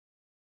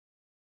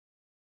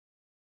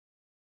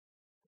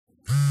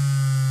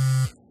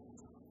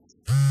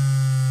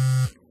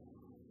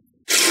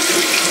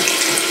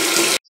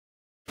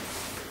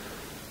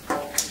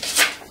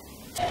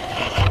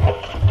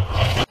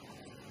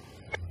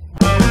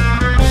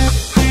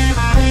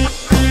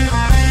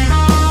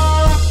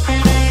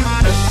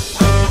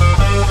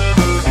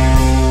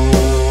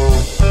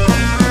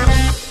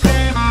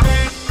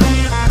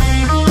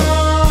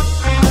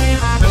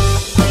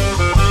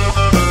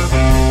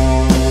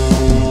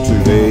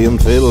am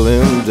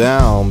feeling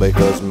down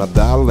because my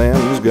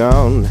darling's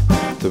gone.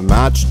 Too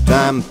much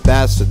time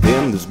passed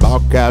in this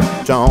bobcat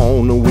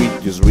town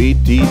with your sweet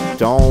teeth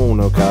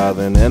tone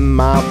carving in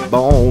my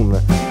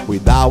bone.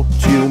 Without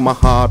you my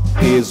heart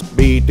is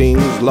beating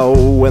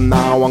slow, and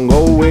now I'm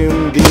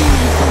going deep.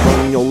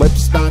 When your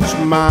lips touch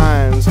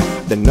mine,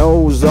 the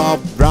nose of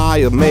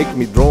dry make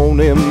me drown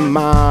in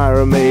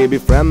mire. Maybe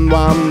friend,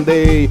 one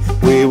day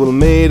we will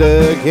meet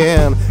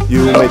again.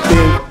 You may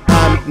think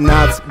I'm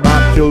nuts,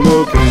 but you're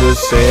looking the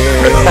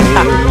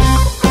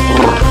same.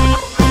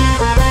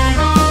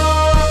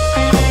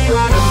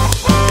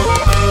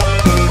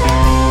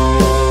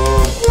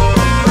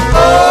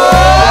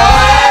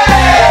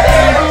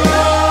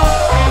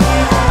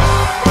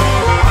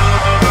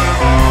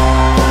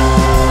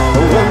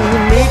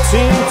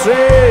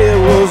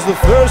 The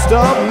 1st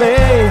of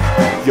May,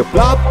 your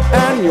plop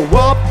and your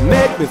wop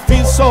make me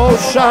feel so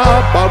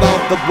sharp. Out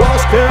of the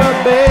Oscar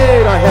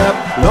bait, I have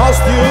lost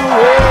you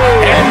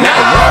away. And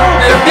now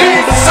the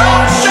beat's so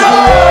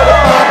sure.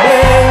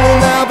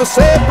 We'll never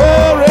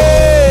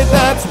separate,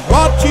 that's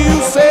what you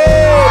say.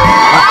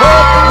 I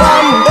hope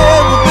one day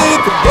we'll be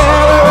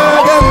together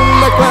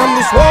again. I climb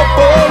this wall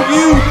for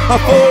you,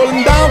 I'm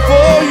falling down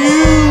for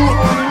you.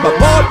 But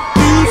what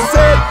you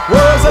said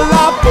was a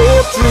lie for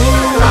true.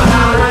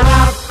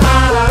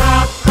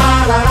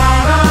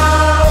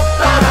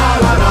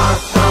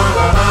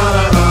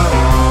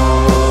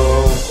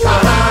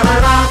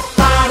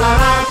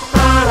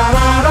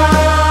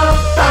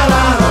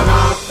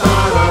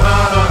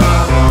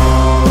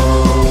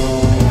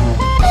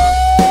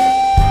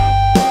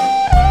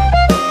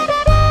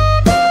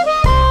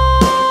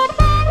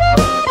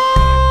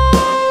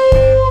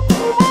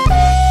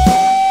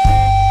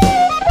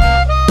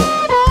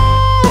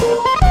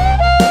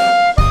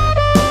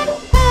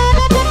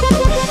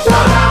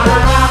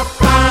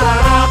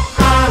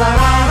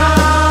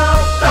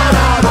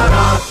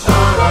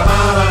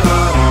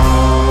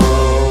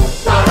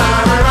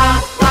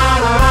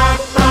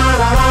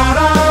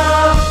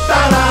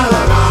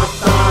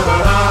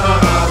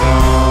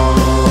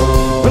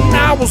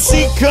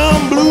 She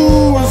come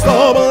blue and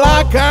stubborn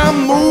like I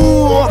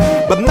move,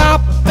 but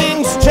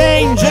nothing's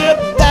changed,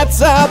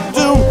 that's up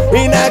to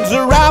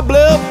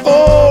inexorable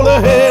fall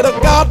ahead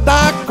of God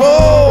I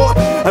call.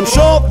 I'm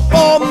sure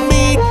for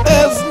me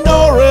there's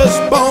no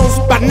response,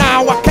 but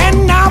now I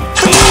cannot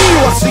feel,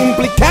 I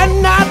simply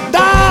cannot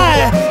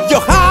die.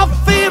 Your heart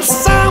feels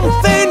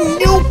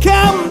something you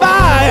can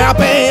buy. I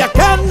bet I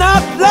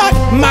cannot look,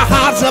 my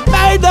heart's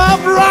made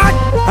of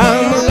rock.